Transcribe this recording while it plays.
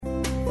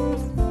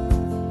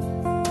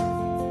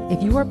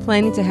If you are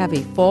planning to have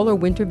a fall or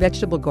winter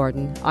vegetable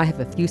garden, I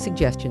have a few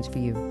suggestions for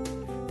you.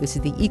 This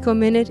is the Eco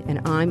Minute, and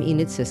I'm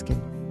Enid Siskin.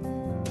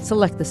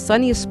 Select the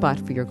sunniest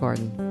spot for your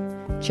garden.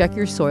 Check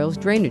your soil's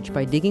drainage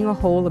by digging a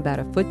hole about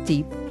a foot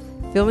deep,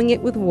 filling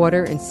it with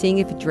water, and seeing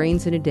if it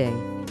drains in a day.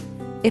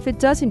 If it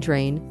doesn't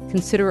drain,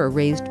 consider a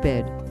raised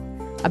bed.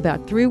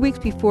 About 3 weeks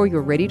before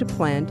you're ready to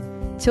plant,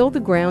 till the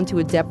ground to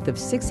a depth of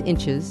 6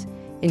 inches,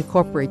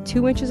 incorporate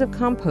 2 inches of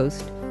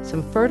compost,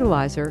 some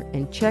fertilizer,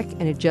 and check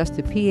and adjust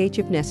the pH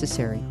if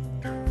necessary.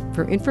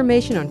 For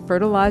information on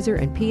fertilizer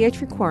and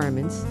pH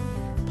requirements,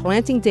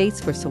 planting dates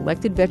for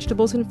selected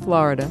vegetables in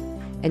Florida,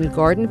 and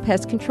garden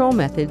pest control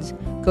methods,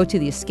 go to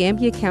the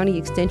Escambia County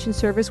Extension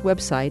Service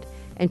website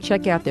and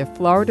check out their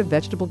Florida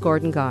Vegetable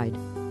Garden Guide.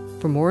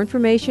 For more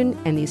information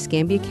and the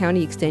Escambia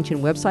County Extension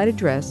website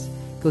address,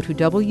 go to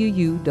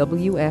wuwf.org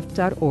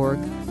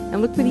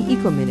and look for the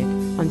Eco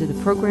Minute under the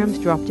program's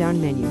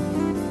drop-down menu.